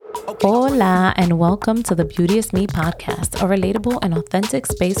Hola, and welcome to the Beauty is Me podcast, a relatable and authentic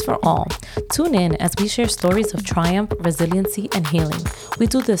space for all. Tune in as we share stories of triumph, resiliency, and healing. We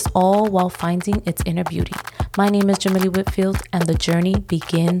do this all while finding its inner beauty. My name is Jamily Whitfield, and the journey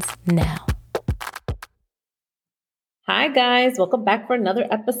begins now. Hi, guys. Welcome back for another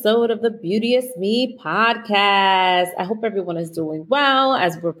episode of the Beauty is Me podcast. I hope everyone is doing well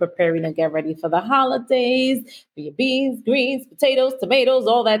as we're preparing to get ready for the holidays, for your beans, greens, potatoes, tomatoes,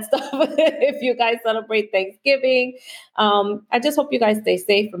 all that stuff. If you guys celebrate Thanksgiving, I just hope you guys stay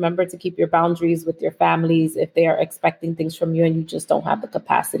safe. Remember to keep your boundaries with your families if they are expecting things from you and you just don't have the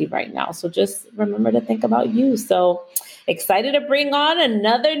capacity right now. So just remember to think about you. So excited to bring on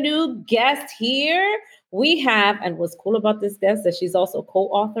another new guest here. We have, and what's cool about this guest that she's also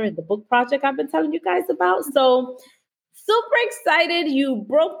co-author in the book project I've been telling you guys about. So super excited. You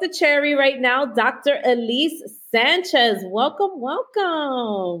broke the cherry right now. Dr. Elise Sanchez.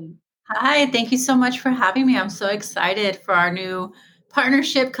 Welcome. Hi, thank you so much for having me. I'm so excited for our new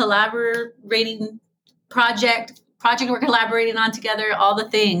partnership, collaborating project we're collaborating on together, all the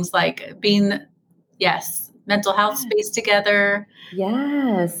things like mental health space together.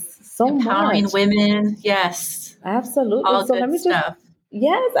 Yes. So empowering much. Women. Yes. Absolutely. All so good stuff.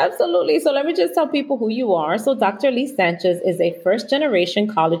 Yes, absolutely. So let me just tell people who you are. So Dr. Elise Sanchez is a first-generation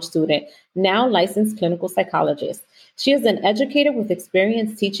college student, now licensed clinical psychologist. She is an educator with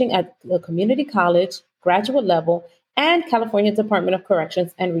experience teaching at the community college, graduate level, and California Department of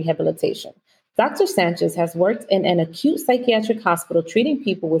Corrections and Rehabilitation. Dr. Sanchez has worked in an acute psychiatric hospital treating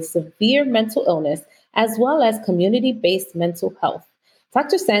people with severe mental illness, as well as community-based mental health.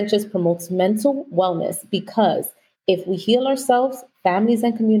 Dr. Sanchez promotes mental wellness because if we heal ourselves, families,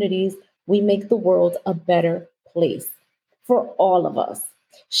 and communities, we make the world a better place for all of us.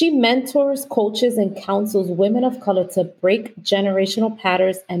 She mentors, coaches, and counsels women of color to break generational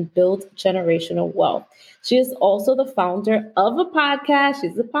patterns and build generational wealth. She is also the founder of a podcast.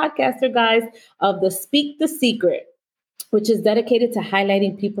 She's a podcaster, guys, of the Speak the Secret, which is dedicated to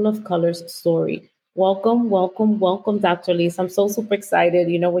highlighting people of color's story. Welcome, Dr. Elise. I'm so super excited.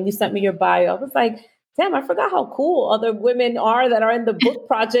 You know, when you sent me your bio, I was like, damn, I forgot how cool other women are that are in the book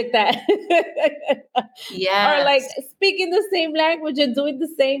project that are like speaking the same language and doing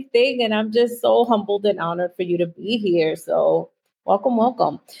the same thing. And I'm just so humbled and honored for you to be here. So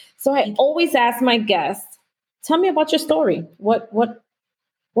welcome. So I always ask my guests, tell me about your story. What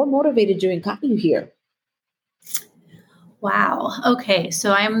motivated you and got you here? Wow. Okay.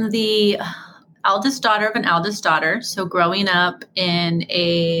 So I'm the eldest daughter of an eldest daughter. So growing up in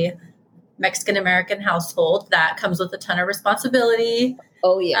a Mexican-American household, that comes with a ton of responsibility.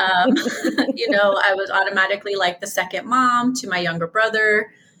 Oh, yeah. I was automatically like the second mom to my younger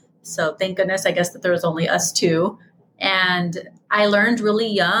brother. So thank goodness, I guess, that there was only us two. And I learned really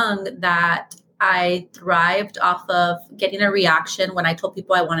young that I thrived off of getting a reaction when I told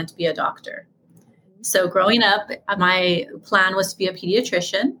people I wanted to be a doctor. So growing up, my plan was to be a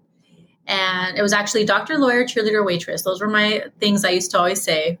pediatrician. And it was actually doctor, lawyer, cheerleader, waitress. Those were my things I used to always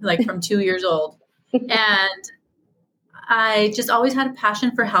say, like from 2 years old. And I just always had a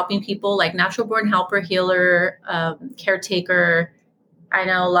passion for helping people, like natural born helper, healer, caretaker. I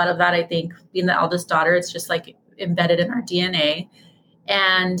know a lot of that, I think, being the eldest daughter, it's just like embedded in our DNA.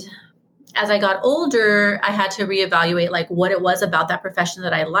 And as I got older, I had to reevaluate like what it was about that profession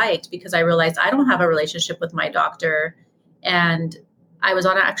that I liked, because I realized I don't have a relationship with my doctor. And I was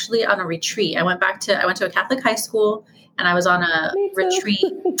on a retreat. I went to a Catholic high school, and I was on a retreat.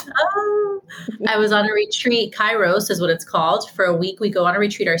 I was on a retreat. Kairos is what it's called. For a week, we go on a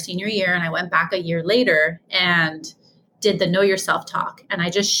retreat our senior year. And I went back a year later and did the Know Yourself talk. And I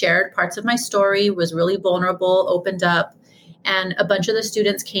just shared parts of my story, was really vulnerable, opened up. And a bunch of the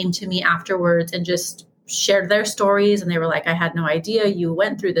students came to me afterwards and just shared their stories. And they were like, I had no idea you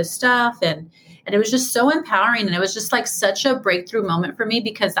went through this stuff. And it was just so empowering. And it was just like such a breakthrough moment for me,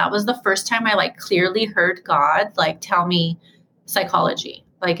 because that was the first time I like clearly heard God like tell me psychology.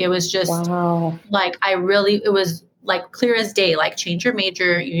 Like it was just like, it was like clear as day, like change your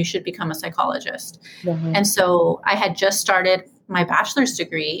major, you should become a psychologist. And so I had just started my bachelor's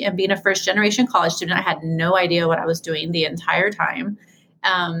degree, and being a first generation college student, I had no idea what I was doing the entire time.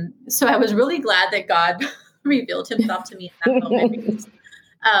 So I was really glad that God revealed himself to me in that moment, because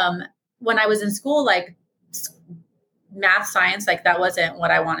when I was in school, like math, science, like that wasn't what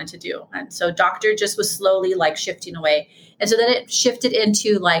I wanted to do. And so doctor just was slowly like shifting away. And so then it shifted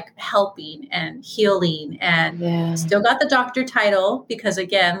into like helping and healing, and still got the doctor title, because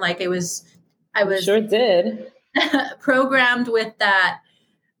again, like I was sure did programmed with that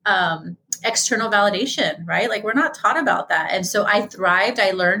external validation, right? Like we're not taught about that. And so I thrived.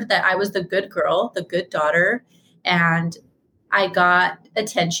 I learned that I was the good girl, the good daughter, and I got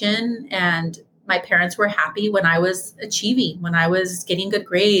attention, and my parents were happy when I was achieving, when I was getting good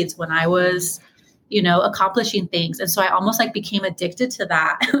grades, when I was, accomplishing things. And so I almost like became addicted to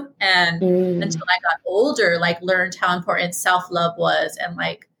that. And until I got older, like learned how important self-love was, and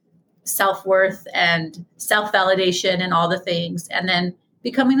like self-worth and self-validation and all the things. And then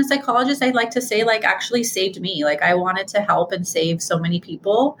becoming a psychologist, I'd like to say, like actually saved me. Like I wanted to help and save so many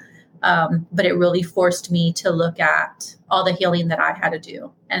people. But it really forced me to look at all the healing that I had to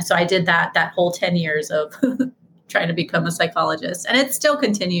do. And so I did that whole 10 years of trying to become a psychologist. And it still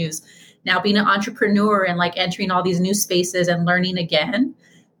continues now, being an entrepreneur and like entering all these new spaces and learning again.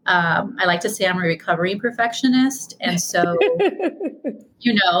 I like to say I'm a recovering perfectionist. And so,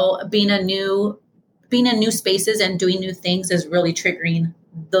 being in new spaces and doing new things is really triggering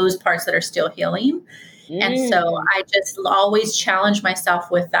those parts that are still healing. And so I just always challenge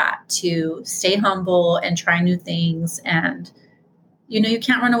myself with that, to stay humble and try new things. And, you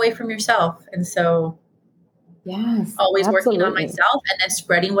can't run away from yourself. And so yes, always absolutely. working on myself and then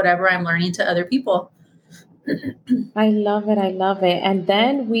spreading whatever I'm learning to other people. I love it. I love it. And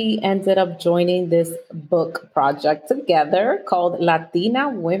then we ended up joining this book project together called Latina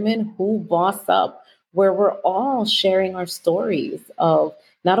Women Who Boss Up, where we're all sharing our stories of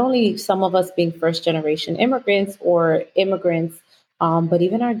not only some of us being first generation immigrants or immigrants, but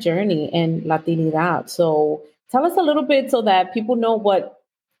even our journey in Latinidad. So tell us a little bit so that people know what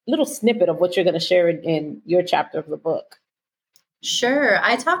little snippet of what you're going to share in your chapter of the book. Sure.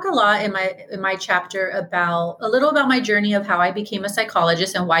 I talk a lot in my chapter about a little about my journey of how I became a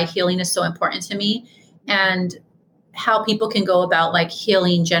psychologist and why healing is so important to me, and how people can go about like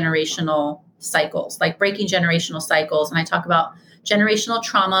healing generational cycles, like breaking generational cycles. And I talk about generational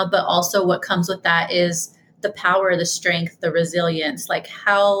trauma, but also what comes with that is the power, the strength, the resilience, like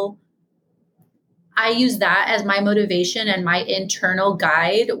how I use that as my motivation and my internal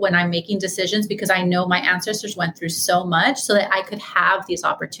guide when I'm making decisions, because I know my ancestors went through so much so that I could have these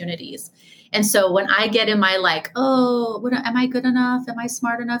opportunities. And so when I get in my like, oh, am I good enough? Am I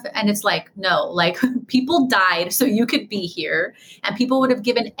smart enough? And it's like, no, like people died so you could be here, and people would have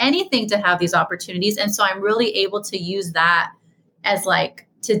given anything to have these opportunities. And so I'm really able to use that as like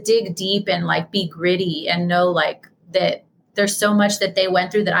to dig deep and like be gritty and know like that there's so much that they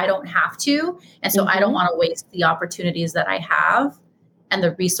went through that I don't have to. And so I don't want to waste the opportunities that I have and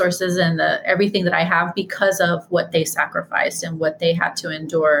the resources and the everything that I have because of what they sacrificed and what they had to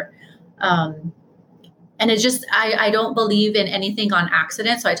endure. And it's just, I don't believe in anything on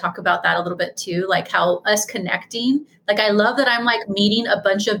accident. So I talk about that a little bit too, like how us connecting, like, I love that I'm like meeting a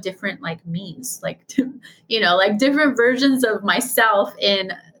bunch of different like me's, like, like different versions of myself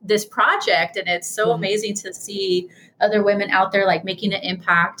in this project. And it's so amazing to see other women out there, like making an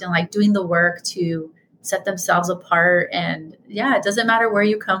impact and like doing the work to set themselves apart. And yeah, it doesn't matter where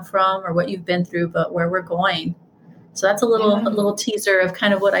you come from or what you've been through, but where we're going. So that's a little teaser of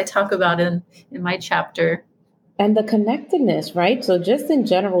kind of what I talk about in my chapter. And the connectedness, right? So just in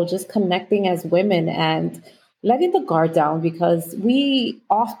general, just connecting as women and letting the guard down, because we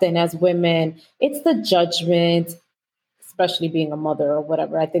often as women, it's the judgment, especially being a mother or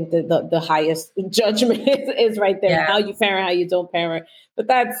whatever. I think the highest judgment is right there. Yeah. How you parent, how you don't parent. But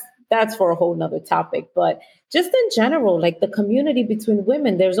that's for a whole nother topic. But just in general, like the community between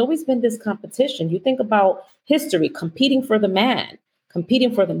women, there's always been this competition. You think about history, competing for the man,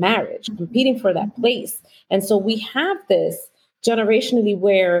 competing for the marriage, competing for that place. And so we have this generationally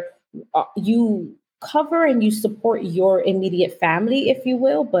where you cover and you support your immediate family, if you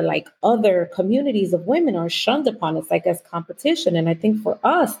will, but like other communities of women are shunned upon. It's like as competition. And I think for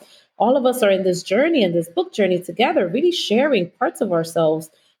us, all of us are in this journey and this book journey together, really sharing parts of ourselves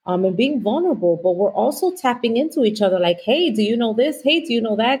and being vulnerable, but we're also tapping into each other like, hey, do you know this? Hey, do you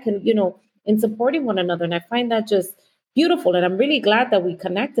know that? In supporting one another. And I find that just beautiful. And I'm really glad that we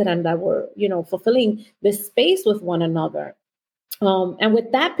connected and that we're, fulfilling this space with one another. And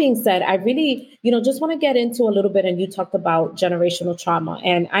with that being said, I really, just want to get into a little bit. And you talked about generational trauma.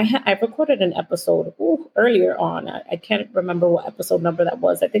 And I recorded an episode earlier on. I can't remember what episode number that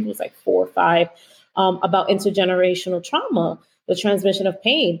was. I think it was like 4 or 5 about intergenerational trauma, the transmission of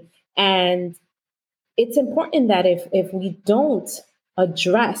pain. And it's important that if we don't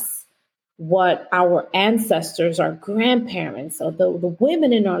address what our ancestors, our grandparents, or the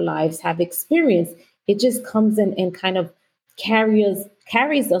women in our lives have experienced, it just comes in and kind of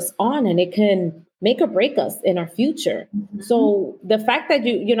carries us on, and it can make or break us in our future. Mm-hmm. So the fact that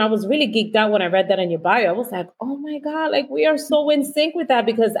I was really geeked out when I read that in your bio. I was like, oh my God, like we are so in sync with that,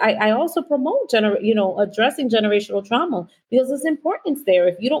 because I also promote addressing generational trauma, because there's importance there.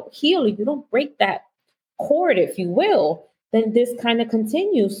 If you don't heal, if you don't break that cord, if you will, then this kind of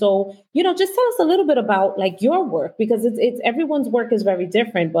continues. So, just tell us a little bit about like your work, because it's everyone's work is very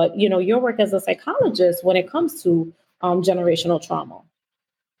different, but your work as a psychologist when it comes to generational trauma.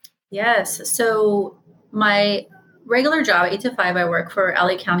 Yes. So my regular job, 8 to 5, I work for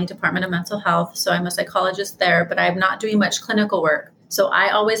LA County Department of Mental Health. So I'm a psychologist there, but I'm not doing much clinical work. So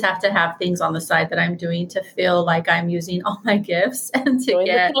I always have to have things on the side that I'm doing to feel like I'm using all my gifts and to join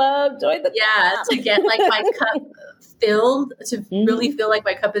get the club, to get like my cup filled, to really feel like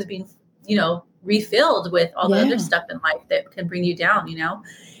my cup is being, refilled with all the other stuff in life that can bring you down,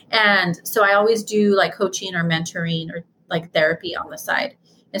 And so I always do like coaching or mentoring or like therapy on the side.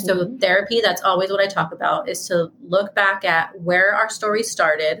 And so therapy, that's always what I talk about, is to look back at where our story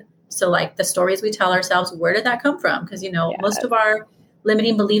started. So like the stories we tell ourselves, where did that come from? Because, most of our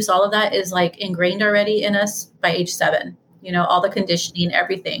limiting beliefs, all of that is like ingrained already in us by age 7, all the conditioning,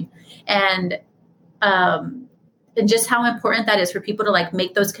 everything. And just how important that is for people to like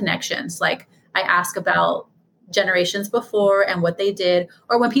make those connections. Like I ask about generations before and what they did,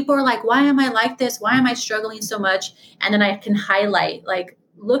 or when people are like, why am I like this? Why am I struggling so much? And then I can highlight, like,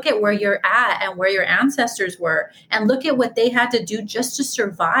 look at where you're at and where your ancestors were, and look at what they had to do just to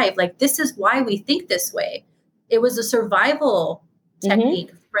survive. Like, this is why we think this way. It was a survival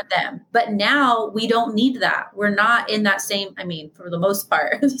technique for them. But now we don't need that. We're not in that same, for the most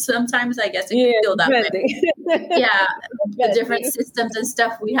part. Sometimes I guess it can feel that way. Yeah. The different systems and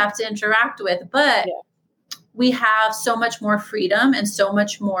stuff we have to interact with. But we have so much more freedom and so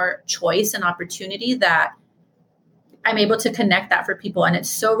much more choice and opportunity that I'm able to connect that for people. And it's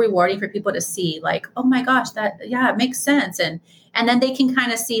so rewarding for people to see, like, oh my gosh, it makes sense. And then they can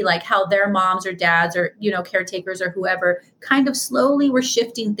kind of see like how their moms or dads or, caretakers or whoever kind of slowly were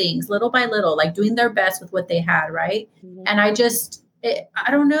shifting things little by little, like doing their best with what they had. Right. Mm-hmm. And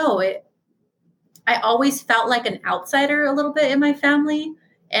I don't know, I always felt like an outsider a little bit in my family.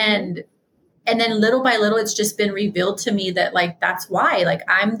 And then little by little, it's just been revealed to me that like, that's why, like,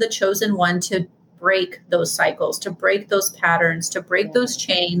 I'm the chosen one to break those cycles, to break those patterns, to break those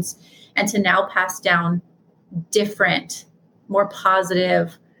chains, and to now pass down different, more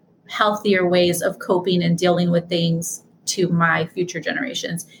positive, healthier ways of coping and dealing with things to my future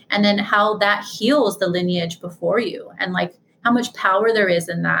generations. And then how that heals the lineage before you, and like how much power there is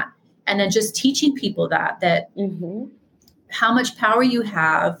in that. And then just teaching people that how much power you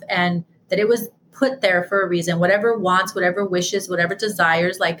have, and that it was put there for a reason. Whatever wants, whatever wishes, whatever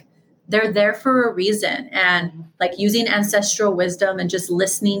desires, like, they're there for a reason. And like using ancestral wisdom and just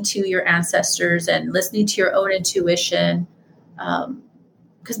listening to your ancestors and listening to your own intuition.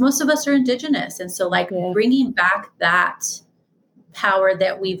 Because most of us are indigenous. And so like bringing back that power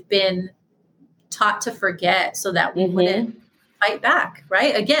that we've been taught to forget, so that we wouldn't fight back.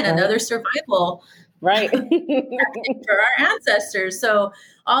 Right. Again, another survival. Right. for our ancestors. So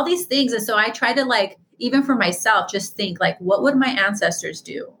all these things. And so I try to, like, even for myself, just think like, what would my ancestors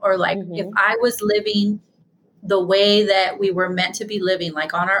do? Or like, if I was living the way that we were meant to be living,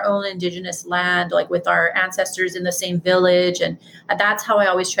 like on our own indigenous land, like with our ancestors in the same village. And that's how I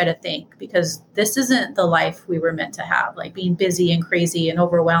always try to think, because this isn't the life we were meant to have, like being busy and crazy and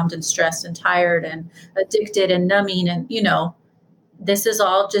overwhelmed and stressed and tired and addicted and numbing. And, this has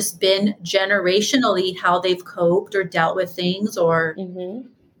all just been generationally how they've coped or dealt with things, or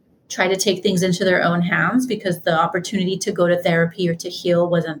try to take things into their own hands because the opportunity to go to therapy or to heal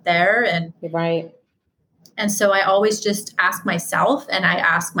wasn't there. And so I always just ask myself, and I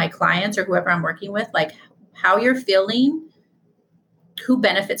ask my clients or whoever I'm working with, like, how you're feeling, who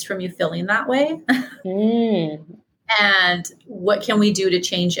benefits from you feeling that way, and what can we do to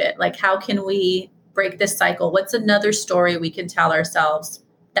change it? Like, how can we break this cycle? What's another story we can tell ourselves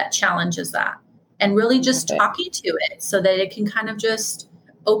that challenges that? And really just talking to it so that it can kind of just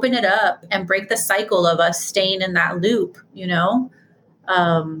open it up and break the cycle of us staying in that loop,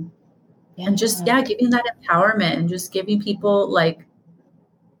 and just, giving that empowerment and just giving people, like,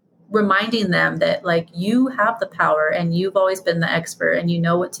 reminding them that, like, you have the power and you've always been the expert and you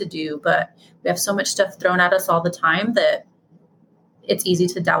know what to do. But we have so much stuff thrown at us all the time that it's easy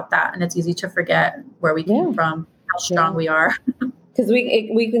to doubt that, and it's easy to forget where we came from, how strong we are. Because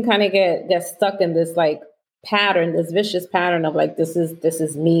we can kind of get stuck in this like pattern, this vicious pattern of like, this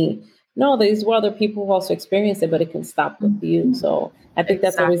is me. No, these were other people who also experienced it, but it can stop with you. So I think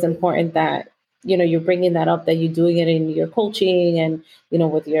that's always important that, you're bringing that up, that you're doing it in your coaching and,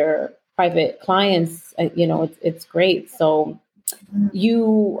 with your private clients, it's great. So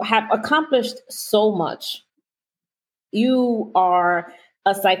you have accomplished so much. You are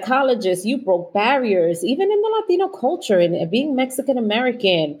a psychologist. You broke barriers, even in the Latino culture, and being Mexican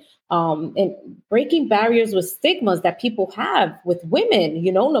American, and breaking barriers with stigmas that people have with women.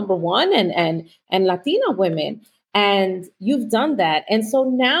 Number one, and Latina women, and you've done that. And so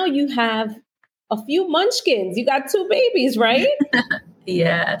now you have a few munchkins. You got two babies, right?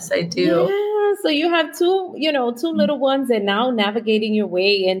 Yes, I do. Yeah, so you have two little ones, and now navigating your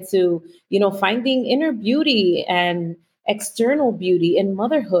way into, finding inner beauty and external beauty in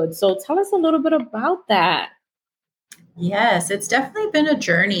motherhood. So tell us a little bit about that. Yes, it's definitely been a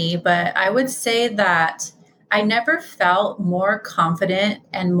journey, but I would say that I never felt more confident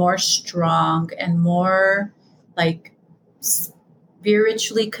and more strong and more like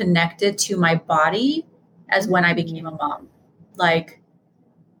spiritually connected to my body as when I became a mom. Like,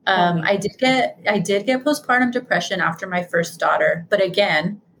 I did get postpartum depression after my first daughter, but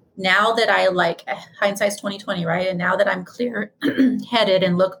again, now that I hindsight's 2020, right? And now that I'm clear headed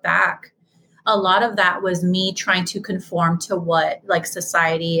and look back, a lot of that was me trying to conform to what like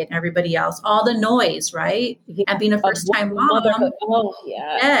society and everybody else, all the noise, right? Yeah. And being a first time mom,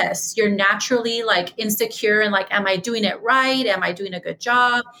 yeah. Yes, you're naturally like insecure and like, am I doing it right? Am I doing a good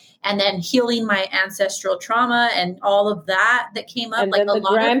job? And then healing my ancestral trauma and all of that came up. And like then the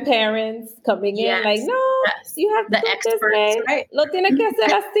grandparents coming in like, no, you have to the do experts, this way. right? Lo tiene que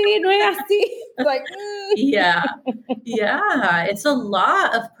hacer así, no es así. Like, yeah, it's a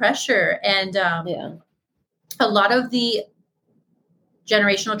lot of pressure, and a lot of the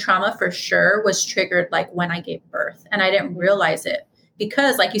generational trauma for sure was triggered like when I gave birth, and I didn't realize it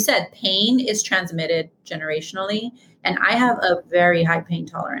because, like you said, pain is transmitted generationally, and I have a very high pain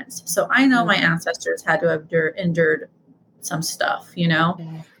tolerance. So I know my ancestors had to have endured some stuff,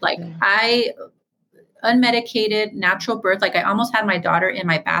 I unmedicated natural birth. Like I almost had my daughter in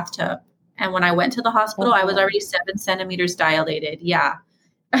my bathtub. And when I went to the hospital, I was already 7 centimeters dilated. Yeah.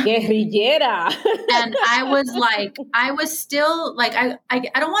 Guerrillera. And I was still like, I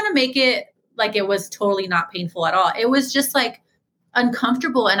don't want to make it like it was totally not painful at all. It was just like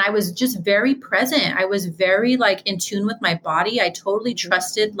uncomfortable. And I was just very present. I was very like in tune with my body. I totally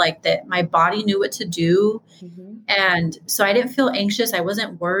trusted like that my body knew what to do. And so I didn't feel anxious. I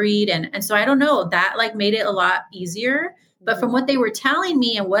wasn't worried. And so I don't know, that like made it a lot easier. But from what they were telling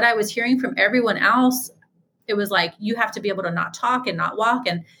me and what I was hearing from everyone else, it was like, you have to be able to not talk and not walk.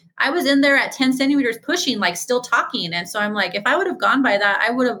 And I was in there at 10 centimeters pushing, like still talking. And so I'm like, if I would have gone by that, I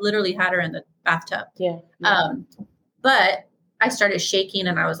would have literally had her in the bathtub. Yeah. But I started shaking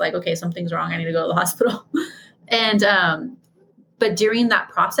and I was like, okay, something's wrong. I need to go to the hospital. And, but during that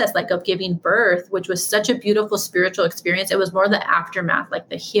process, like of giving birth, which was such a beautiful spiritual experience, it was more the aftermath, like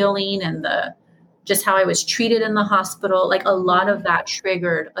the healing and just how I was treated in the hospital. Like a lot of that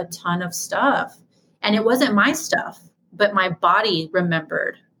triggered a ton of stuff, and it wasn't my stuff, but my body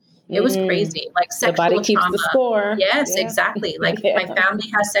remembered. It was crazy. Like sexual the body keeps trauma. The score. Yes, exactly. Like my family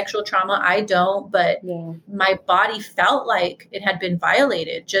has sexual trauma. I don't, but my body felt like it had been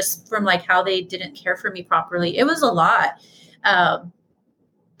violated just from like how they didn't care for me properly. It was a lot.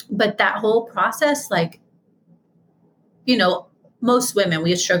 But that whole process, like, most women,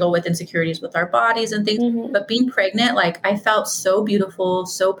 we struggle with insecurities with our bodies and things, but being pregnant, like I felt so beautiful,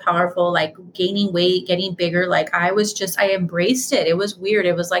 so powerful, like gaining weight, getting bigger. Like I embraced it. It was weird.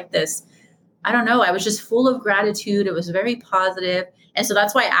 It was like this, I don't know. I was just full of gratitude. It was very positive. And so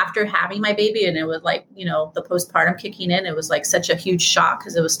that's why after having my baby and it was like, the postpartum kicking in, it was like such a huge shock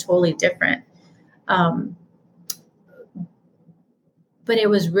because it was totally different. But it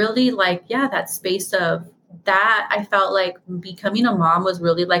was really like, that space of that. I felt like becoming a mom was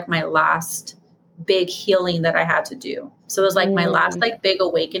really like my last big healing that I had to do. So it was like my last like big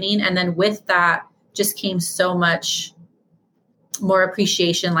awakening. And then with that just came so much more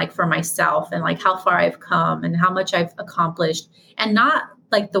appreciation, like for myself and like how far I've come and how much I've accomplished, and not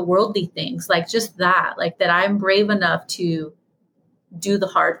like the worldly things, like just that, like that I'm brave enough to do the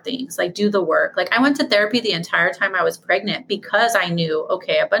hard things, like do the work. Like I went to therapy the entire time I was pregnant because I knew,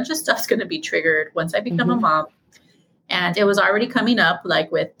 okay, a bunch of stuff's going to be triggered once I become a mom. And it was already coming up,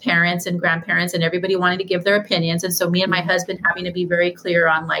 like with parents and grandparents and everybody wanting to give their opinions. And so me and my husband having to be very clear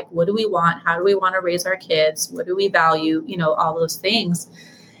on like, what do we want? How do we want to raise our kids? What do we value? All those things.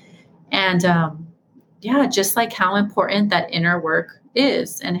 And just like how important that inner work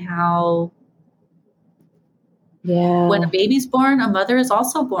is, and how when a baby's born, a mother is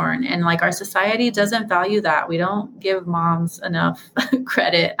also born. And like our society doesn't value that. We don't give moms enough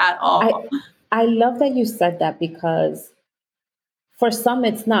credit at all. I love that you said that, because For some,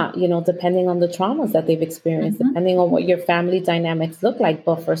 it's not, depending on the traumas that they've experienced, depending on what your family dynamics look like.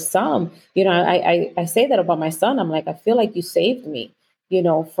 But for some, I say that about my son. I'm like, I feel like you saved me,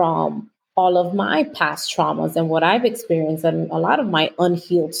 from all of my past traumas and what I've experienced and a lot of my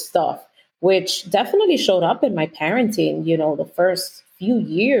unhealed stuff, which definitely showed up in my parenting, the first few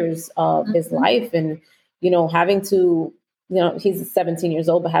years of his life. And, having to, he's 17 years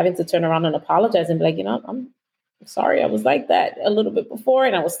old, but having to turn around and apologize and be like, I'm sorry, I was like that a little bit before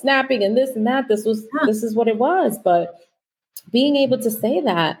and I was snapping and this and that. This is what it was. But being able to say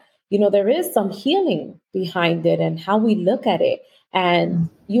that, there is some healing behind it and how we look at it. And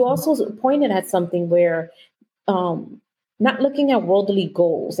you also pointed at something where not looking at worldly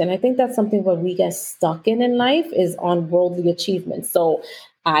goals. And I think that's something where we get stuck in life is on worldly achievements. So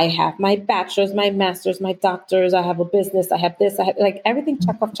I have my bachelor's, my master's, my doctor's, I have a business, I have this, I have like everything,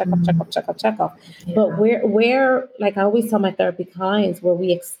 check off. Yeah. But where, like I always tell my therapy clients, where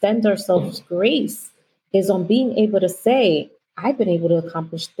we extend ourselves grace is on being able to say, I've been able to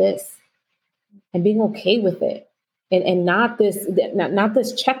accomplish this and being okay with it. And not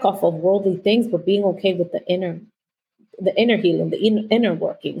this check off of worldly things, but being okay with the inner healing, the inner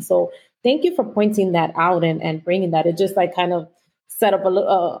working. So thank you for pointing that out and bringing that. It just like kind of set up a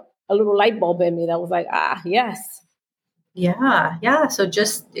little light bulb in me that was like, yes. Yeah. So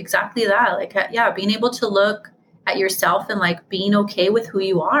just exactly that. Like, being able to look at yourself and like being okay with who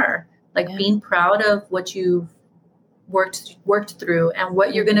you are, like being proud of what you've worked through and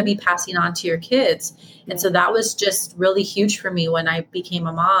what you're going to be passing on to your kids. And so that was just really huge for me when I became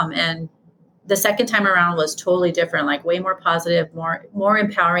a mom. And the second time around was totally different, like way more positive, more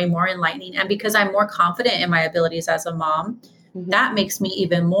empowering, more enlightening. And because I'm more confident in my abilities as a mom, that makes me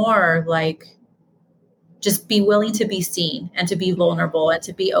even more like just be willing to be seen and to be vulnerable and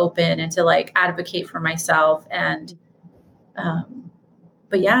to be open and to like advocate for myself. And,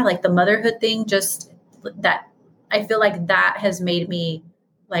 but yeah, like the motherhood thing, just that I feel like that has made me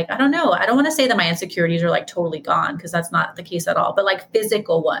like, I don't know. I don't want to say that my insecurities are like totally gone because that's not the case at all. But like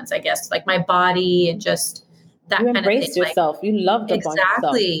physical ones, I guess, like my body and just that kind of thing. You embraced yourself. Like, you loved it.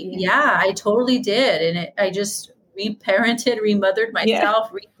 Exactly. Yeah, I totally did. And I just reparented, remothered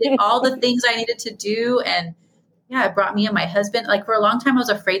myself, redid all the things I needed to do. And it brought me and my husband. Like for a long time, I was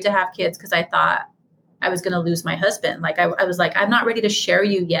afraid to have kids because I thought I was going to lose my husband. Like I was like, I'm not ready to share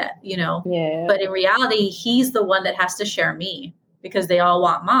you yet, But in reality, he's the one that has to share me because they all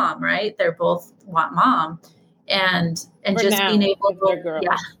want mom, right? They're both want mom. And for just now, being able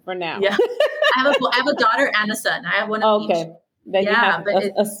to, for now. Yeah. I have a daughter and a son. I have one of each. Then you have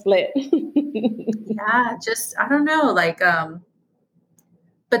a split. Just, I don't know, like,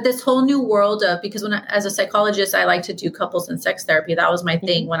 but this whole new world of, because as a psychologist, I like to do couples and sex therapy. That was my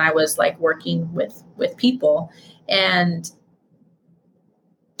thing when I was like working with people, and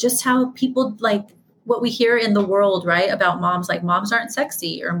just how people like what we hear in the world, right? About moms, like moms aren't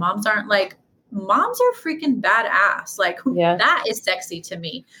sexy or moms aren't like, moms are freaking badass. Like that is sexy to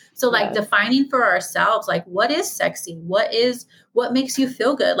me. So like defining for ourselves, like what is sexy? What makes you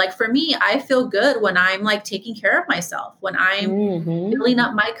feel good? Like for me, I feel good when I'm like taking care of myself, when I'm filling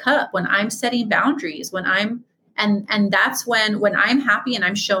up my cup, when I'm setting boundaries, when I'm, and that's when I'm happy and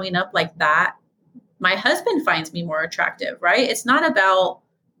I'm showing up like that, my husband finds me more attractive, right? It's not about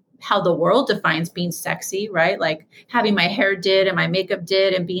how the world defines being sexy, right? Like having my hair did and my makeup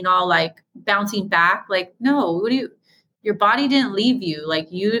did and being all like bouncing back. Like, no, your body didn't leave you. Like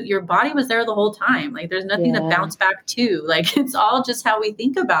your body was there the whole time. Like there's nothing to bounce back to. Like it's all just how we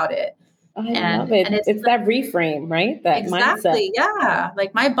think about it. I love it. And it's that reframe, right? That exactly. Mindset. Yeah.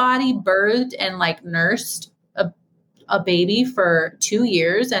 Like my body birthed and like nursed a baby for 2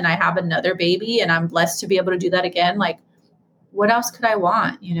 years, and I have another baby, and I'm blessed to be able to do that again. Like, what else could I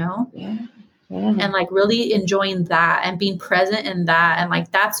want, And like really enjoying that and being present in that. And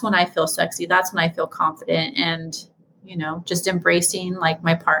like, that's when I feel sexy. That's when I feel confident, and, just embracing like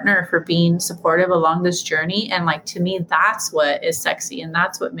my partner for being supportive along this journey. And like, to me, that's what is sexy. And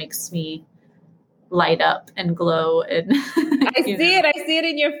that's what makes me light up and glow. And I see it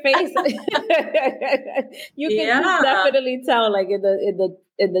in your face. You can definitely tell like in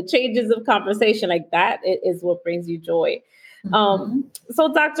the changes of conversation, like that is what brings you joy.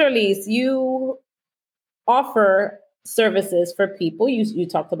 So Dr. Elise, you offer services for people. You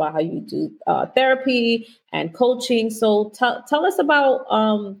talked about how you do therapy and coaching. So tell us about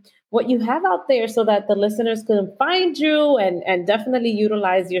what you have out there so that the listeners can find you and definitely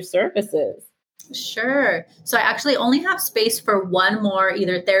utilize your services. Sure. So I actually only have space for one more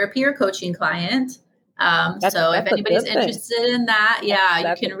either therapy or coaching client. So if anybody's interested in that,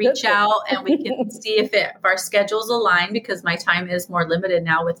 you can reach out and we can see if our schedules align, because my time is more limited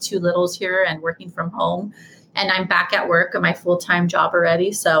now with 2 littles here and working from home. And I'm back at work at my full-time job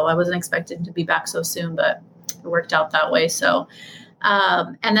already. So I wasn't expecting to be back so soon, but it worked out that way. So,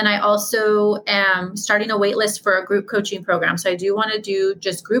 and then I also am starting a wait list for a group coaching program. So I do want to do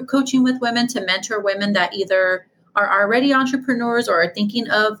just group coaching with women to mentor women that either are already entrepreneurs or are thinking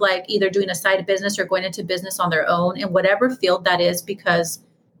of like either doing a side business or going into business on their own in whatever field that is, because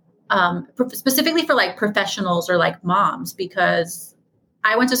specifically for like professionals or like moms, because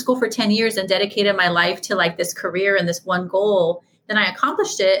I went to school for 10 years and dedicated my life to like this career and this one goal. Then I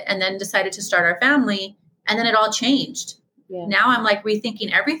accomplished it and then decided to start our family. And then it all changed. Yeah. Now I'm like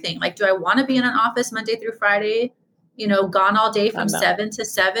rethinking everything. Like, do I want to be in an office Monday through Friday, gone all day from 7 to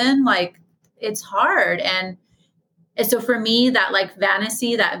 7? Like, it's hard. And so for me, that like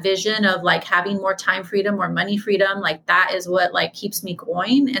fantasy, that vision of like having more time freedom or money freedom, like that is what like keeps me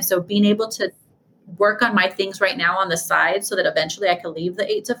going. And so being able to work on my things right now on the side so that eventually I can leave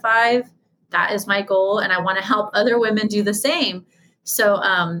the 8 to 5, that is my goal. And I want to help other women do the same. So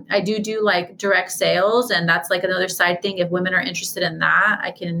I do like direct sales, and that's like another side thing. If women are interested in that,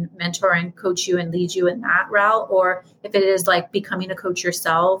 I can mentor and coach you and lead you in that route. Or if it is like becoming a coach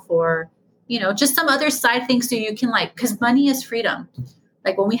yourself, or just some other side things so you can like, because money is freedom.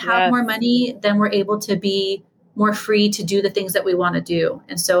 Like when we have more money, then we're able to be more free to do the things that we want to do.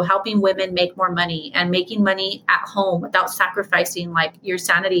 And so helping women make more money and making money at home without sacrificing like your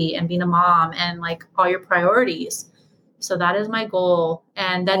sanity and being a mom and like all your priorities. So that is my goal.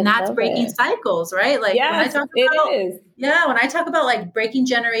 And then that's breaking cycles, right? Like when I talk about like breaking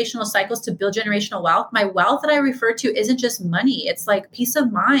generational cycles to build generational wealth, my wealth that I refer to isn't just money. It's like peace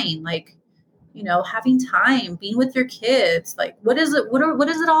of mind, like, having time, being with your kids. Like, what is it? What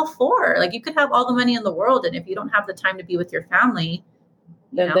is it all for? Like, you could have all the money in the world, and if you don't have the time to be with your family,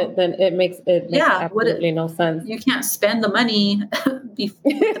 then it makes absolutely no sense. You can't spend the money you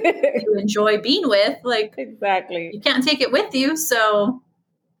enjoy being with. Like, exactly, you can't take it with you. So,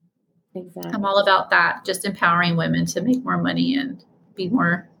 exactly, I'm all about that. Just empowering women to make more money and be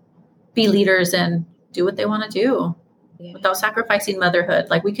leaders and do what they want to do. Without sacrificing motherhood.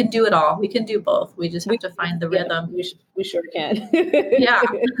 Like, we can do it all. We can do both. We just have to find the rhythm. We sure can. Yeah.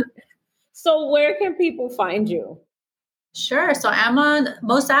 So where can people find you? Sure. So I'm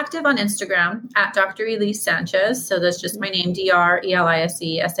most active on Instagram at Dr. Elise Sanchez. So that's just my name,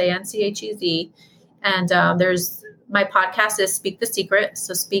 DrEliseSanchez. And there's my podcast is Speak the Secret.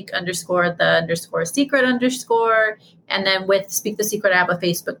 So speak_the_secret_. And then with Speak the Secret, I have a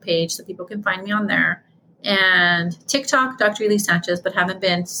Facebook page so people can find me on there. And TikTok, Dr. Elise Sanchez, but haven't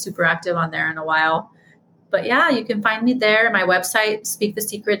been super active on there in a while. But yeah, you can find me there. My website,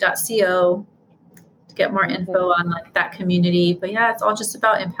 speakthesecret.co, to get more info on like that community. But yeah, it's all just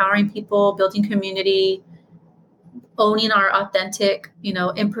about empowering people, building community, owning our authentic,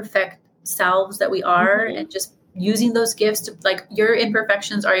 imperfect selves that we are, and just using those gifts to, like, your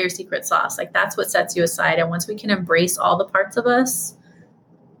imperfections are your secret sauce. Like, that's what sets you aside. And once we can embrace all the parts of us,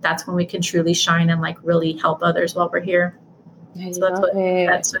 that's when we can truly shine and like really help others while we're here. That's what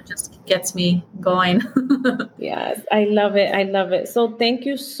just gets me going. Yes, I love it. I love it. So thank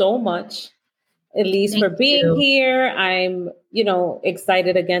you so much, Elise, for being here. I'm,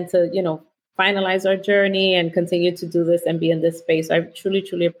 excited again to, finalize our journey and continue to do this and be in this space. I truly,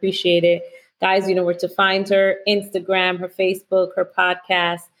 truly appreciate it. Guys, you know where to find her: Instagram, her Facebook, her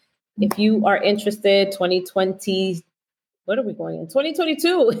podcast. If you are interested, 2020, what are we going in?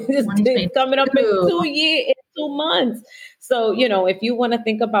 2022 is coming up in 2 months. So, if you want to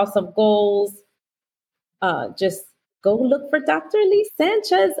think about some goals, just go look for Dr. Elise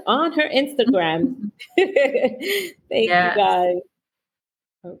Sanchez on her Instagram. Thank you, guys.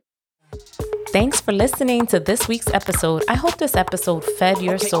 Thanks for listening to this week's episode. I hope this episode fed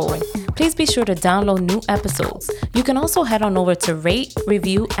your soul. Please be sure to download new episodes. You can also head on over to rate,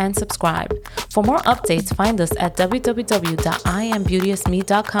 review, and subscribe. For more updates, find us at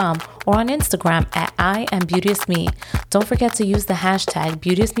www.IamBeauteousMe.com or on Instagram at IamBeauteousMe. Don't forget to use the hashtag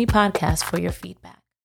BeauteousMePodcast for your feedback.